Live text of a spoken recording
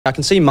I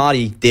can see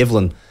Marty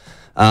Devlin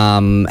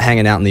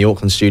hanging out in the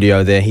Auckland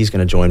studio there. He's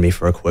going to join me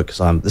for a quick,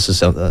 because this is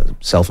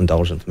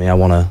self-indulgent for me. I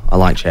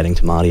like chatting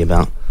to Marty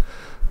about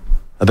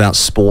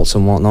sports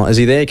and whatnot. Is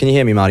he there? Can you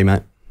hear me, Marty,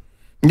 mate?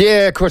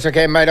 Yeah, of course I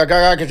can, mate. I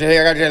got you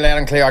here, I got you loud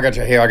and clear. I got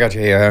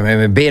you here. I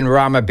mean, Ben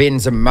Rama, Ben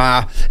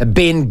Zamar,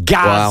 Ben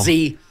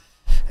Ghazi,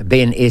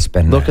 Ben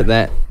Espen. Look at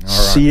that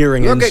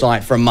searing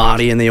insight from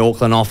Marty in the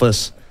Auckland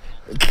office.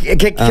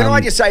 Can I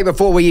just say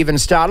before we even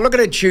start, looking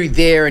at you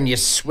there and your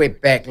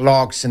swept back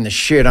locks and the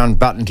shirt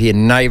unbuttoned to your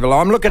navel.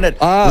 I'm looking at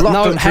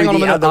no, hang on a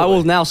minute. I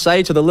will now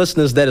say to the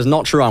listeners that is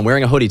not true. I'm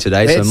wearing a hoodie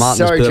today, so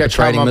Martin's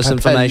perpetrating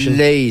misinformation.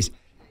 Please.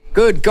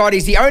 Good God,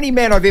 he's the only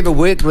man I've ever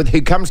worked with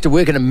who comes to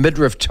work in a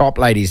midriff top,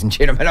 ladies and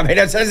gentlemen. I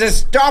mean,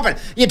 stop it.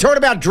 You're talking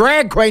about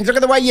drag queens. Look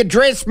at the way you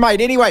dress,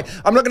 mate. Anyway,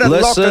 I'm looking at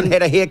Lachlan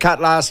had a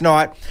haircut last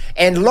night,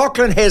 and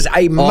Lachlan has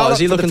a mullet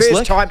for the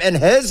first time in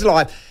his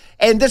life.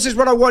 And this is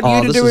what I want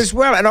you to do as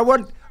well. And I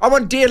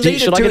want dear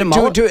leader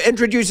to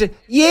introduce it.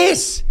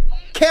 Yes.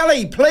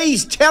 Kelly,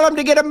 please tell him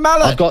to get a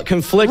mullet. I've got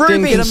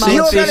conflicting Ruby,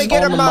 you're going to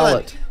get a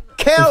mullet.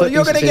 Kel,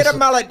 you're going to get a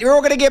mullet. You're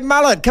all going to get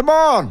mullet. Come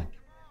on.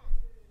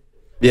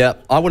 Yeah,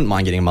 I wouldn't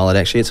mind getting a mullet,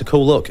 actually. It's a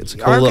cool look. It's a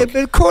cool look.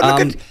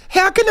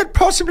 How can it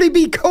possibly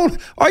be cool?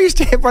 I used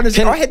to have one.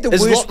 I had the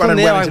worst one in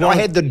Wellington. I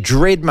had the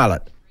dread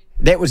mullet.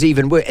 That was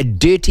even worse. A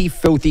dirty,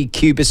 filthy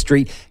Cuba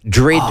Street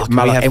dread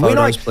mullet. Can we have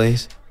photos,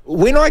 please?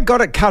 When I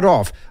got it cut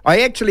off,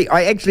 I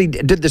actually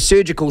did the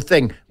surgical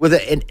thing with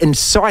it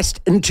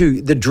incised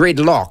into the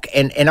dreadlock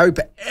and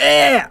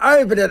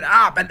opened it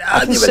up. And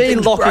I can see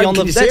Lockie on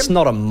the... That's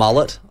not a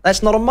mullet.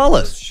 That's not a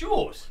mullet. It's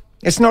short.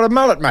 It's not a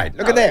mullet, mate.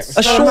 Look at that.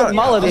 A short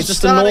mullet is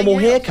just a normal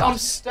haircut. I'm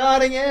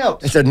starting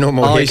out. It's a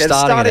normal haircut. He's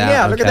starting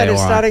out. Look at that.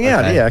 It's starting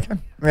out. Yeah, okay.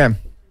 Yeah.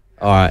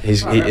 All right.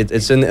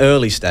 It's in the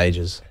early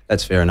stages.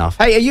 That's fair enough.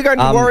 Hey, are you going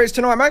to the Warriors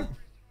tonight, mate?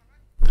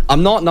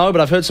 I'm not, no,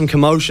 but I've heard some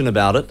commotion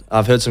about it.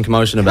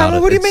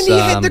 What do you mean? You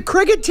had the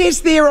cricket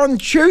test there on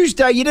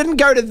Tuesday. You didn't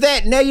go to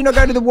that. Now you're not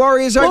going to the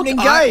Warriors opening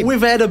game.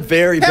 We've had a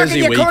very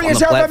busy week on the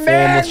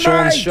platform with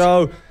Sean's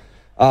show.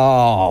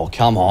 Oh,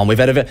 come on. We've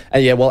had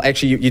yeah, well,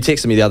 actually, you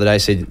texted me the other day,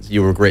 said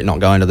you regret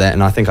not going to that,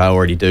 and I think I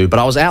already do. But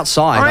I was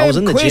outside. I was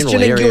in the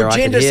general area. I'm questioning your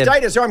gender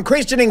status. I'm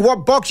questioning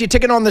what box you're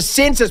ticking on the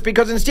census,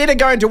 because instead of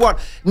going to what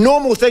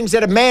normal things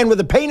that a man with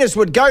a penis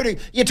would go to,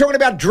 you're talking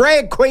about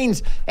drag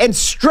queens and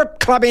strip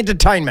club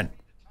entertainment.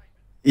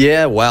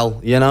 Yeah, well,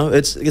 you know,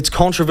 it's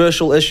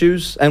controversial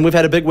issues, and we've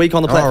had a big week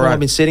on the platform. I've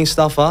been setting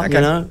stuff up, you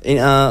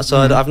know, so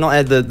I've not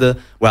had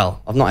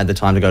I've not had the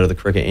time to go to the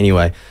cricket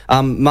anyway.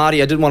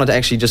 Marty, I did want to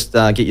actually just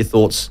get your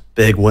thoughts.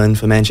 Big win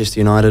for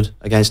Manchester United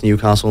against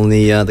Newcastle in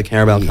the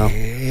Carabao Cup.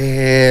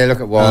 Yeah, look,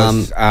 it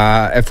was.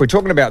 If we're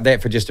talking about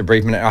that for just a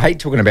brief minute, I hate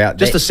talking about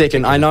just a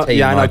second. I know,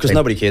 because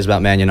nobody cares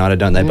about Man United,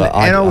 don't they? But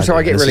I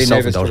get really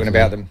nervous talking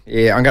about them.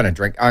 Yeah, I'm going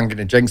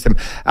to jinx them.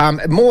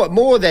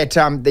 More that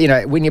you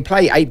know, when you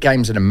play 8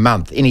 games in a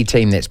month, any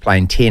team that's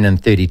playing 10 in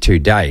 32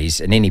 days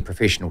in any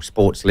professional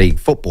sports league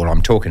football,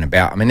 I'm talking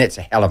about. I mean, that's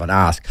a hell of an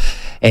ask.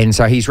 And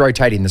so he's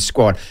rotating the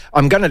squad.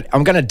 I'm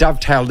gonna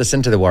dovetail this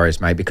into the Warriors,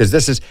 mate, because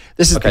this is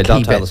okay.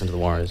 Dovetail this into the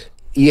Warriors.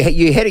 You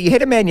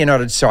had a Man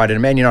United side and a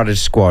Man United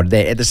squad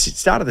that at the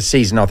start of the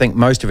season, I think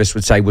most of us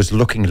would say was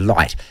looking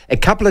light. A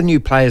couple of new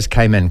players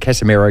came in.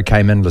 Casemiro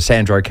came in,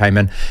 Lissandro came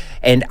in.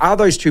 And are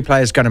those two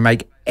players going to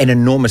make an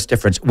enormous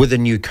difference with a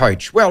new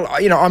coach?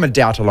 Well, you know, I'm a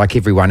doubter like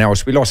everyone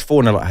else. We lost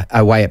 4-0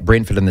 away at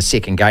Brentford in the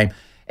second game,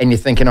 and you're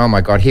thinking, oh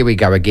my God, here we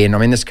go again. I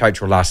mean, this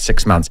coach will last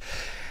 6 months.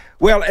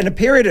 Well, in a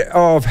period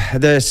of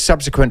the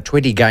subsequent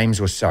 20 games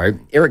or so,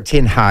 Erik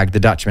ten Hag, the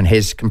Dutchman,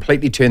 has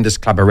completely turned this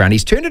club around.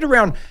 He's turned it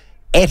around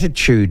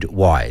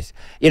attitude-wise.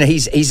 You know,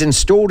 he's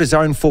installed his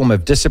own form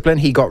of discipline.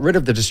 He got rid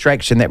of the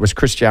distraction that was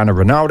Cristiano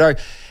Ronaldo,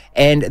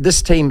 and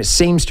this team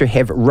seems to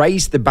have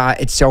raised the bar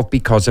itself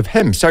because of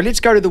him. So let's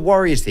go to the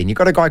Warriors then. You've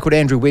got a guy called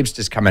Andrew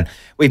Webster's come in.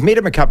 We've met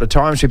him a couple of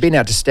times. We've been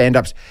out to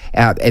stand-ups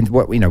and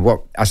what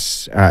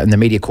us in the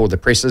media call the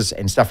presses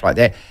and stuff like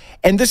that.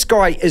 And this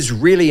guy is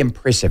really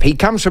impressive. He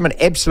comes from an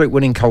absolute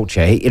winning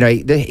culture.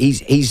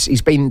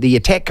 He's been the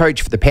attack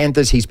coach for the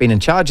Panthers. He's been in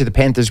charge of the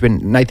Panthers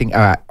when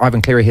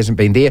Ivan Cleary hasn't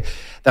been there.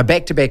 They're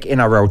back-to-back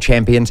NRL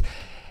champions.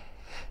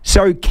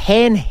 So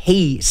can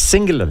he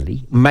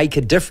singularly make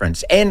a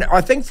difference? And I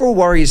think for all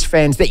Warriors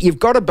fans that you've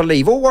got to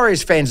believe, all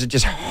Warriors fans are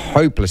just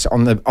hopeless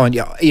on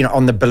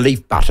the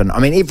belief button. I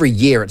mean, every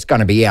year it's going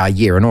to be our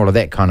year and all of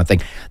that kind of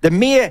thing. The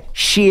mere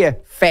sheer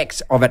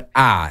facts of it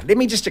are. Let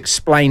me just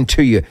explain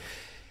to you.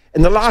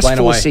 In the last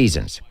 4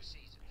 seasons,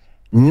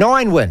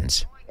 9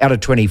 wins out of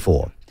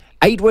 24,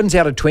 8 wins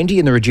out of 20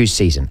 in the reduced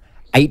season,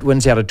 8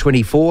 wins out of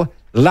 24.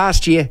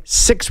 Last year,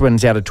 6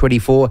 wins out of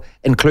 24,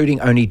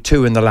 including only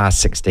 2 in the last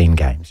 16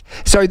 games.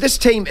 So this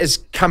team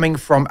is coming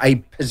from a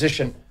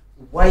position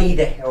way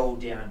the hell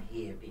down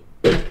here,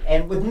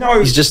 and with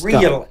no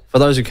real. For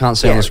those who can't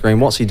see on the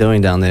screen, what's he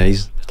doing down there?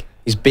 He's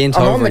bent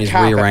over and he's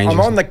rearranging.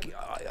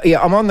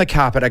 I'm on the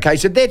carpet, okay?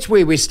 So that's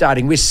where we're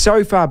starting. We're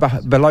so far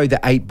below the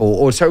 8 ball,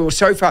 or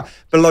so far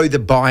below the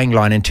buying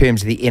line in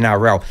terms of the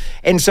NRL.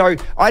 And so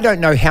I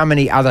don't know how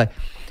many other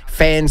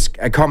fans,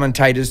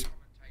 commentators,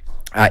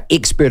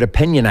 expert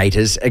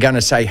opinionators are going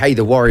to say, hey,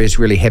 the Warriors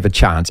really have a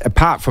chance,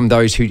 apart from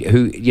those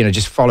who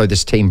just follow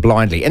this team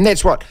blindly. And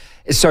that's what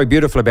is so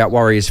beautiful about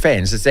Warriors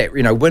fans, is that,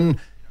 win,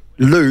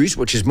 lose,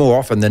 which is more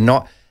often than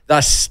not,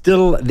 they're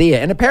still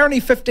there. And apparently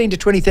 15 to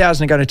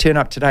 20,000 are going to turn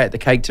up today at the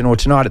Caketon, or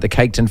tonight at the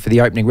Caketon, for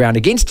the opening round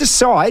against a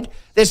side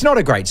that's not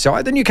a great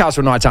side. The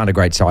Newcastle Knights aren't a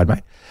great side,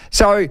 mate.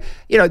 So,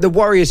 the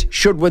Warriors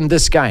should win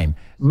this game.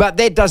 But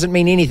that doesn't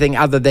mean anything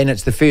other than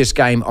it's the first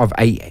game of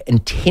a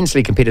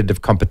intensely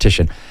competitive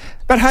competition.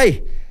 But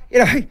hey,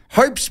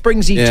 hope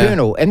springs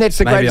eternal, and that's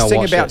the greatest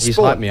thing about sport. He's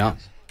hyped me up.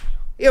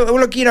 Yeah, well,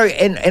 look,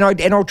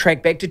 and I'll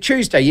track back to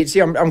Tuesday. You see,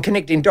 I'm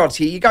connecting dots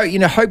here. You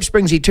go, hope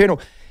springs eternal.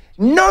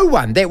 No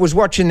one that was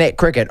watching that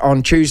cricket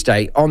on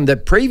Tuesday, on the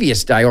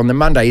previous day, on the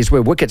Monday, is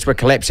where wickets were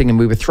collapsing and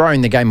we were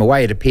throwing the game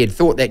away, it appeared,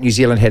 thought that New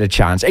Zealand had a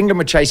chance. England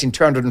were chasing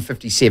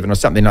 257 or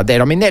something like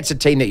that. I mean, that's a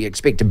team that you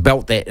expect to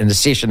belt that in a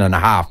session and a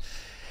half.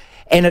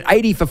 And at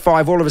 80 for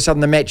 5, all of a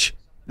sudden the match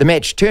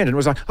turned, and it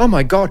was like, oh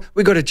my God,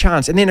 we got a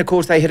chance. And then, of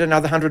course, they hit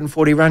another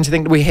 140 runs. I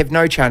think we have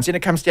no chance. Then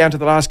it comes down to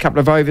the last couple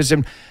of overs,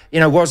 and,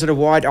 was it a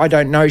wide? I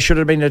don't know. Should it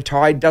have been a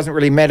tie? Doesn't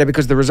really matter,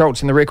 because the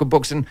results in the record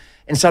books, and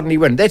suddenly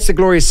win. That's the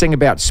glorious thing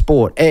about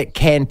sport. It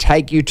can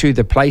take you to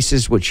the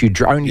places which you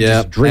only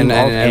just dream of.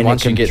 And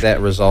once you get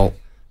that result,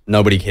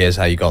 nobody cares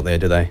how you got there,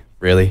 do they?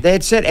 Really?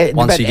 That's it.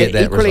 Once you get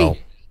that result.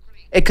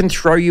 It can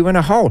throw you in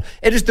a hole.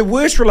 It is the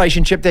worst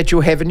relationship that you'll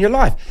have in your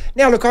life.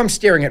 Now, look, I'm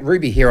staring at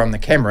Ruby here on the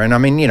camera, and I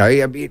mean,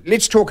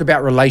 let's talk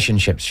about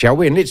relationships, shall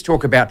we? And let's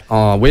talk about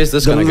where's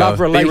this going to go?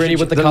 Be ready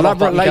with the love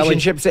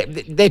relationships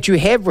that you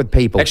have with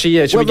people. Actually,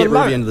 yeah, should we get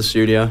Ruby into the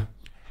studio?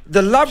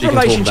 The love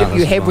relationship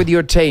you have with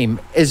your team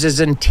is as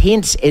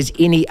intense as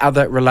any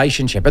other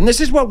relationship. And this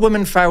is what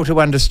women fail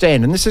to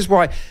understand. And this is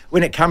why,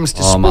 when it comes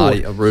to sport...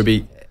 Marty,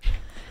 Ruby,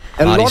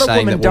 Marty's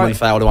saying that women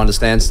fail to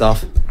understand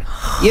stuff.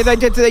 Yeah, they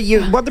did.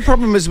 What the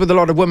problem is with a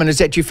lot of women is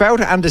that you fail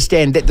to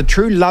understand that the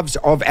true loves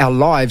of our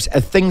lives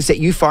are things that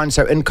you find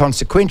so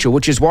inconsequential,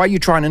 which is why you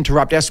try and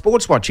interrupt our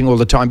sports watching all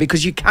the time,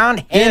 because you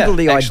can't handle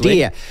the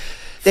idea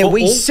that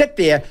we sit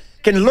there,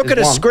 can look at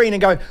a screen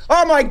and go,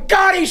 oh my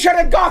God, he should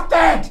have got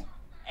that.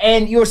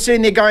 And you're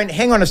sitting there going,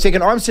 hang on a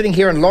second, I'm sitting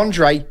here in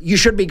lingerie. You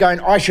should be going,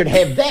 I should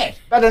have that.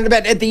 But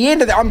at the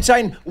end of it, I'm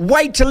saying,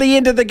 wait till the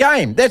end of the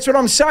game. That's what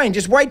I'm saying.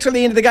 Just wait till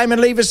the end of the game and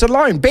leave us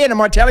alone. Ben,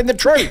 am I telling the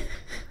truth?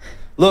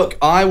 Look,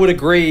 I would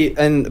agree,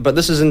 but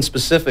this isn't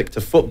specific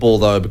to football,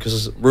 though,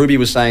 because Ruby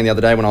was saying the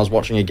other day when I was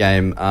watching a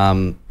game,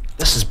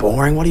 this is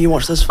boring. What do you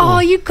watch this for? Oh,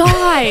 you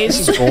guys.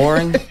 This is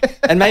boring.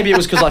 And maybe it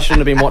was because I shouldn't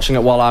have been watching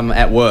it while I'm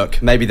at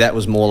work. Maybe that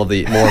was more of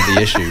the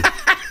issue.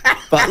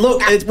 But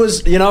look, it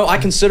was, I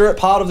consider it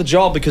part of the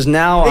job, because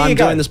now I'm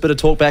doing this bit of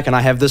talk back and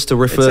I have this to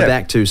refer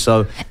back to.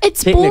 So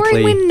it's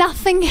boring when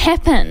nothing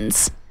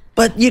happens.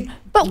 But you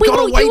were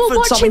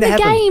watching the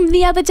game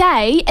the other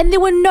day and there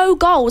were no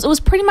goals. It was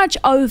pretty much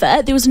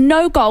over. There was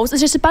no goals.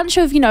 It's just a bunch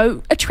of,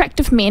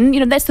 attractive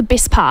men. That's the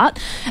best part.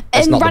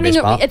 That's not the best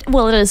part.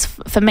 It is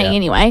for me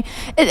anyway.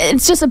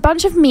 It's just a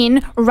bunch of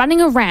men running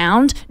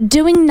around,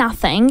 doing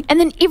nothing, and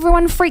then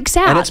everyone freaks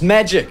out. And it's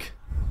magic.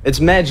 It's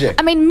magic.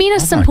 I mean, men are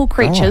simple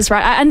creatures,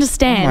 right? I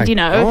understand,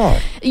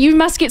 God. You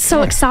must get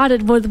so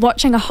excited with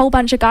watching a whole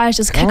bunch of guys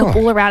just kick a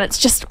ball around.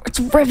 It's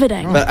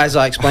riveting. But as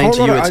I explained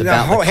to you, it's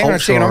about the culture. Hang on a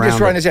second, I'm just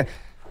writing this down.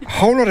 A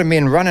whole lot of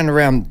men running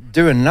around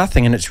doing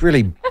nothing, and it's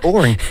really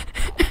boring.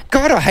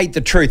 God, I hate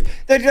the truth.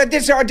 I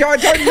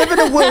don't live in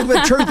a world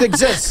where truth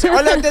exists.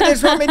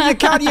 That's what I mean.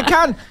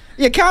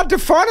 You can't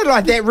define it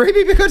like that,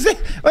 Ruby, because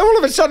all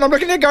of a sudden I'm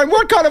looking there going,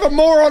 what kind of a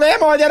moron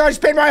am I that I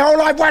spend my whole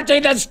life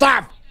watching this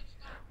stuff?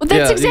 Well,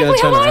 that's exactly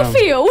how I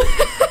feel.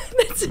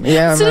 Sitting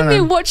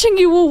there watching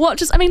you all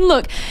watch us. I mean,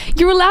 look,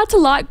 you're allowed to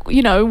like,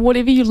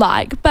 whatever you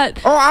like, but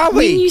are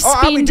we?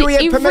 Do we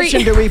have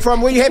permission?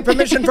 We have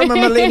permission from a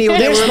millennial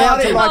that we're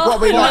allowed to like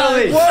what we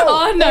like.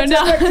 Oh, no.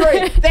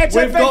 That's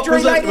a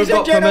victory, ladies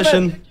and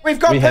gentlemen. We've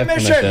got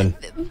permission.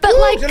 But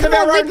to live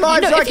our own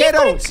lives like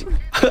adults.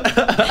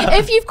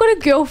 If you've got a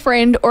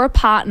girlfriend or a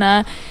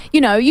partner,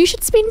 you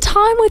should spend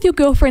time with your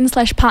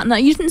girlfriend/partner.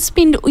 You shouldn't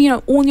spend,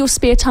 all your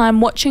spare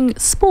time watching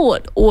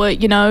sport or,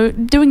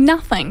 doing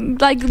nothing.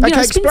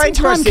 Explain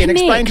to us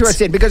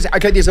then, because,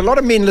 there's a lot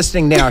of men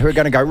listening now who are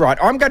going to go, right,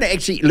 I'm going to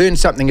actually learn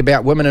something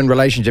about women and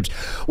relationships.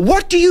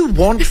 What do you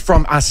want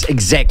from us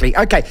exactly?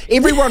 Okay,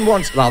 everyone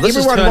wants... This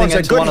is turning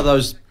into one of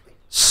those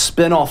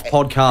spin-off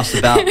podcasts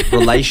about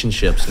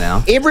relationships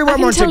now. Everyone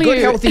wants a good,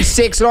 healthy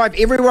sex life.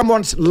 Everyone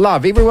wants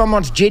love. Everyone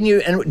wants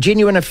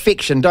genuine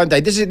affection, don't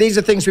they? These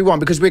are things we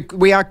want, because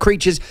we are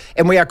creatures,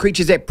 and we are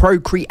creatures that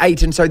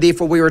procreate, and so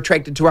therefore we're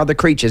attracted to other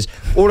creatures.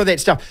 All of that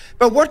stuff.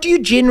 But what do you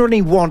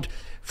generally want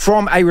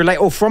from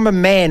from a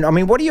man? I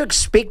mean, what do you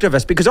expect of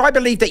us? Because I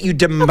believe that you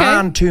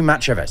demand too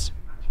much of us.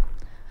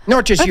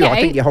 Not just you,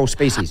 I think your whole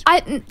species.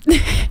 I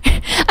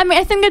I mean,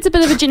 I think it's a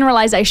bit of a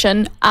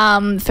generalization,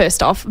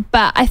 first off,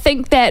 but I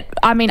think that,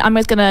 I mean, I'm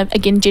just going to,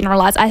 again,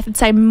 generalize. I would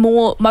say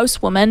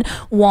most women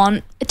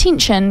want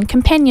attention,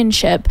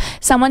 companionship,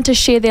 someone to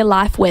share their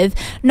life with,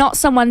 not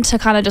someone to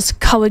kind of just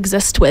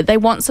coexist with. They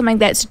want something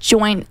that's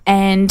joint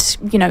and,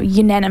 you know,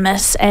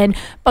 unanimous, and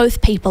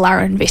both people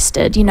are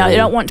invested. You know, they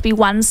don't want to be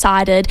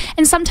one-sided,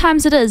 and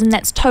sometimes it is, and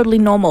that's totally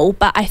normal.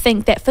 But I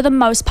think that for the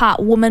most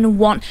part, women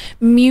want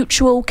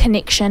mutual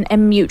connection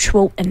and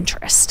mutual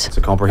interest. It's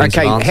a comprehensive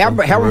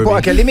answer.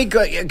 Okay, let me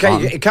go.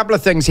 Okay, a couple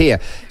of things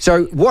here.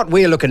 So what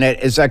we're looking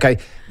at is, okay,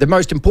 the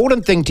most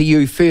important thing to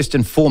you first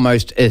and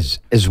foremost is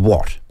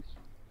what?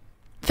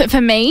 For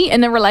me,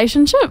 in a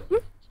relationship?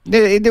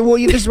 Well,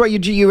 this is what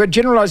you were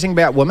generalising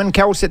about women.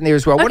 Cal's sitting there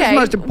as well. What is the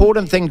most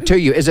important thing to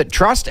you? Is it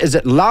trust? Is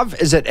it love?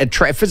 Is it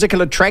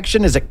physical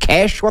attraction? Is it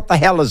cash? What the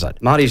hell is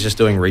it? Marty's just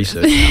doing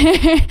research.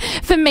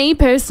 For me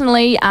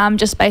personally,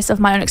 just based off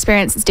my own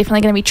experience, it's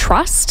definitely going to be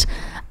trust.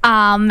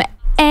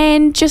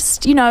 And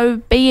just, you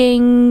know,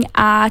 being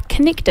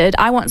connected.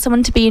 I want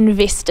someone to be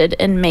invested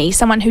in me,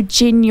 someone who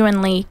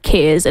genuinely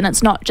cares, and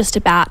it's not just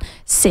about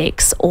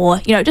sex or,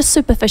 you know, just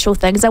superficial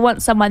things. I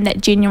want someone that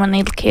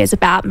genuinely cares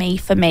about me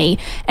for me,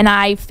 and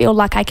I feel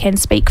like I can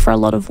speak for a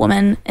lot of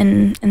women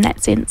in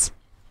that sense.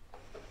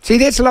 See,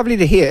 that's lovely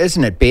to hear,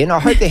 isn't it, Ben? I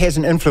hope that has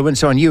an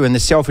influence on you and the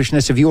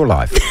selfishness of your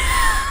life.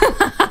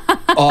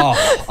 Oh,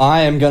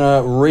 I am going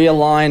to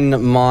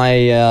realign my,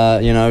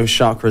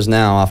 chakras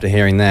now after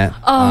hearing that.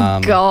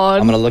 Oh,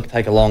 God. I'm going to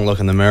take a long look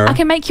in the mirror. I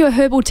can make you a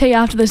herbal tea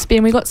after this,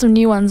 Ben. We got some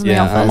new ones in the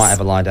office. Yeah, I might have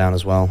a lie down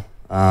as well.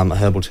 A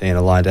herbal tea and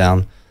a lie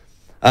down.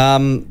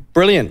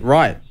 Brilliant,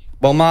 right.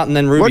 Well, Martin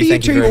and Ruby,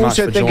 thank you very much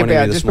for joining me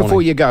this morning.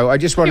 What do you two also think about,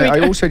 just before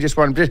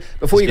you go,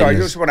 before you go, I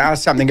just want to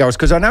ask something else,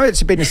 because I know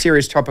it's been a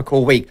serious topic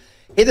all week.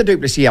 Heather du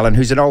Plessis-Allan,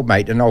 who's an old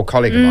mate, an old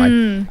colleague of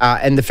mine,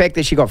 and the fact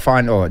that she got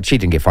fined, or she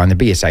didn't get fined, the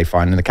BSA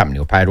fined, and the company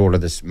will pay her all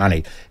of this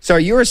money. So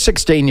you're a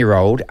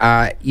 16-year-old.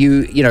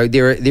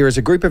 There is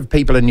a group of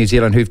people in New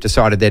Zealand who've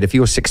decided that if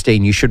you're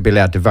 16, you should be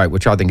allowed to vote,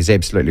 which I think is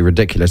absolutely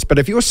ridiculous. But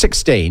if you're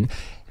 16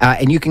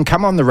 and you can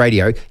come on the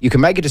radio, you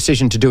can make a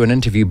decision to do an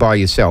interview by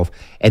yourself,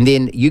 and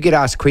then you get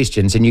asked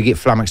questions and you get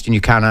flummoxed and you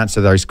can't answer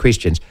those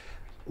questions.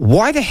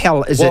 Why the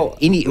hell is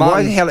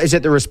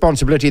it the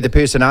responsibility of the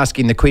person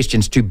asking the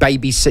questions to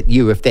babysit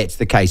you if that's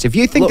the case? If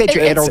you think that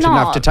you're adult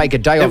enough to take a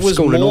day off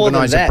school and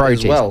organise a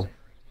protest. Well.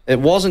 It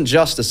wasn't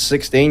just a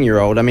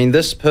 16-year-old. I mean,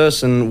 this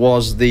person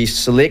was the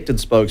selected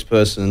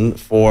spokesperson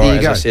for,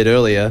 as I said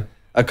earlier,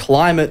 a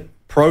climate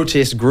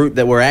protest group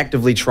that were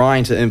actively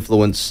trying to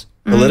influence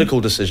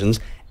political decisions,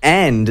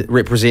 and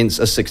represents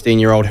a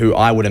 16-year-old who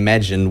I would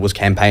imagine was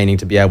campaigning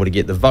to be able to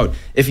get the vote.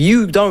 If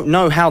you don't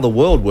know how the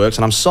world works,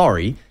 and I'm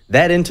sorry,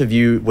 that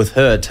interview with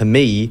her, to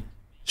me,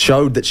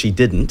 showed that she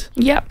didn't.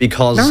 Yep.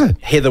 Because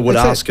Heather would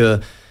ask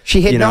her...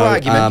 She had no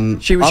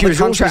argument. She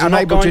was also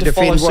unable to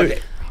defend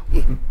what...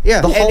 Yeah.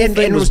 The whole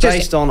thing was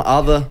based on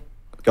other...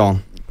 Go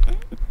on.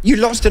 You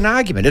lost an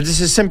argument. It is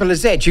as simple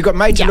as that. You got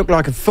made to look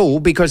like a fool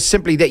because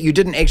simply that you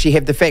didn't actually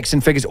have the facts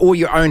and figures or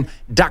your own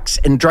ducks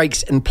and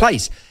drakes in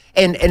place.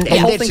 And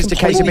that's just a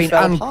case of being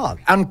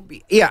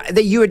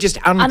that you were just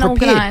unprepared.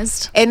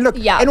 Unorganised. And look,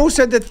 and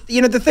also the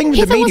thing with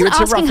Heather the media, it's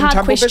a rough and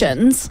tumble questions.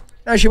 business.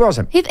 No, she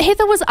wasn't.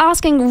 Heather was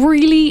asking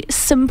really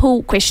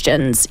simple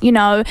questions, you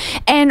know,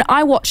 and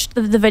I watched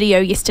the video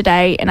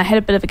yesterday and I had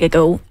a bit of a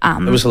giggle.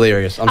 It was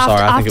hilarious. I'm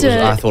sorry.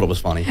 I thought it was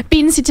funny.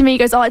 Ben said to me, he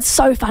goes, "Oh, it's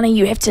so funny.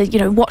 You have to, you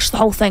know, watch the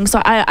whole thing."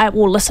 So I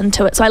will listen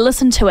to it. So I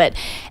listened to it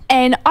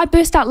and I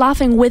burst out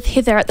laughing with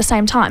Heather at the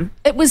same time.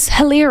 It was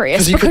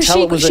hilarious. Because you could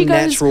tell it was a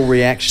natural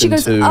reaction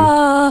to...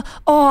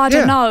 I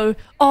don't know.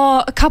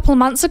 Oh, a couple of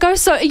months ago.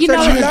 So, you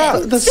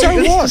know...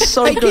 So what?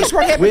 So good. Guess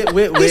what happens?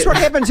 Guess what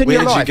happens in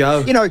your life?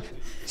 You know...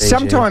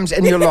 Sometimes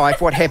in your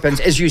life, what happens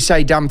is you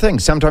say dumb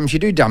things. Sometimes you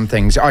do dumb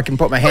things. I can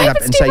put my hand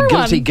up and say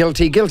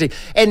guilty.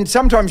 And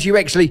sometimes you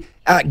actually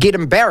get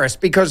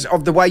embarrassed because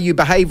of the way you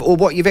behave or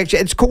what you've actually...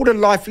 It's called a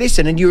life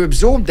lesson and you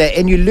absorb that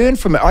and you learn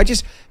from it. I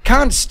just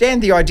can't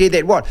stand the idea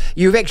that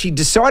you've actually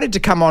decided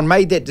to come on,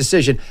 made that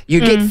decision,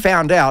 you get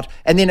found out,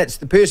 and then it's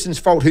the person's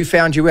fault who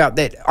found you out.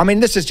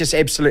 This is just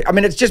absolute...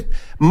 it's just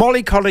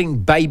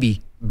mollycoddling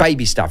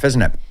baby stuff,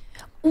 isn't it?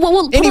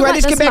 Well, anyway,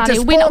 let's get back to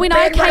sport. When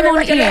I came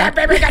on here...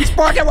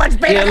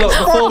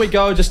 Before we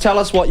go, just tell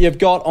us what you've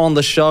got on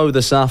the show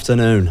this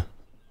afternoon.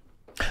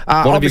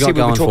 Obviously,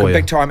 we were talking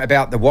big time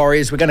about the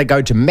Warriors. We're going to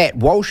go to Matt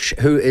Walsh,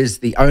 who is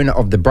the owner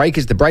of the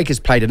Breakers. The Breakers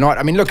play tonight.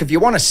 I mean, look, if you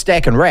want to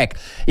stack and rack,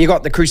 you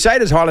got the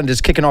Crusaders Highlanders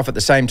kicking off at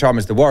the same time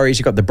as the Warriors.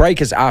 You got the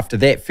Breakers after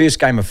that. First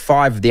game of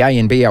 5 of the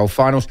ANBL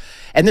finals.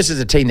 And this is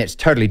a team that's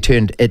totally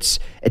turned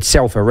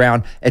itself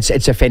around. It's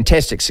a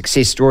fantastic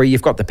success story.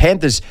 You've got the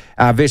Panthers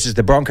versus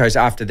the Broncos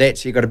after that.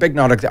 So you've got a big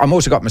night. I'm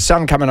also got my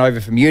son coming over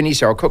from uni,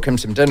 so I'll cook him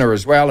some dinner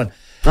as well. And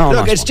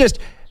it's just...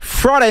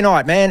 Friday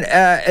night, man,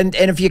 and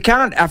if you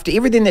can't, after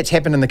everything that's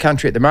happened in the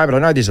country at the moment, I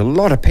know there's a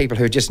lot of people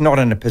who are just not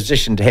in a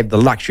position to have the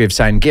luxury of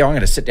saying, "Gee, I'm going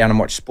to sit down and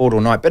watch sport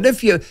all night." But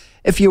if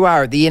you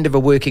are at the end of a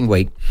working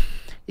week,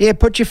 Yeah,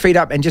 put your feet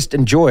up and just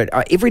enjoy it.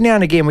 Every now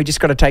and again, we just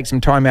got to take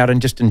some time out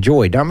and just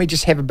enjoy. Don't we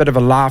just have a bit of a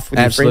laugh with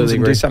your friends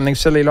and do something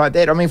silly like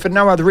that? I mean, for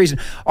no other reason.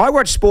 I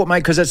watch sport, mate,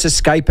 because it's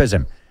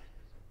escapism.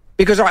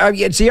 Because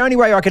it's the only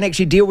way I can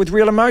actually deal with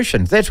real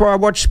emotions. That's why I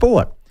watch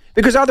sport.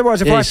 Because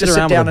otherwise, if I have to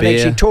sit down and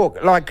actually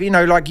talk, like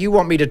you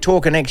want me to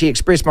talk and actually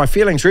express my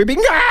feelings, Ruby,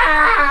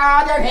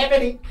 I don't have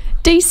any.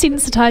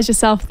 Desensitize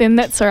yourself then,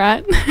 that's all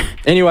right.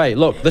 Anyway,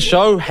 look, the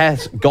show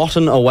has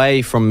gotten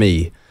away from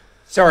me.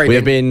 Sorry,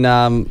 we've been,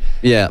 own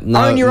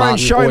your own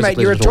show, mate.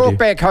 You're a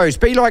talkback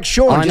host. Be like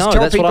Sean. I know, just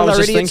tell that's people what I was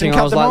they're just idiots thinking. and I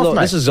cut was them like, off, look,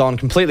 mate. this has gone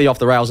completely off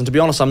the rails. And to be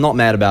honest, I'm not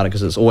mad about it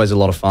because it's always a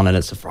lot of fun and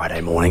it's a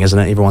Friday morning, isn't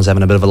it? Everyone's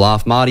having a bit of a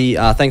laugh. Marty,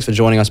 thanks for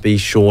joining us. Be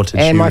sure to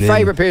tune in. And my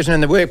favourite person in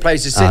the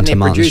workplace is sitting there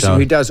producing,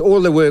 who does all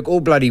the work all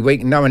bloody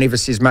week and no one ever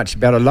says much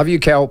about it. Love you,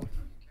 Kel.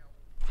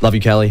 Love you,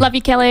 Kelly. Love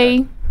you,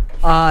 Kelly.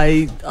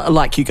 I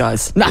like you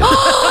guys. No.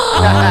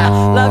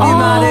 Love you,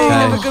 Marty. Okay.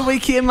 Have a good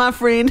weekend, my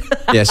friend.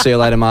 Yeah, see you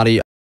later, Marty.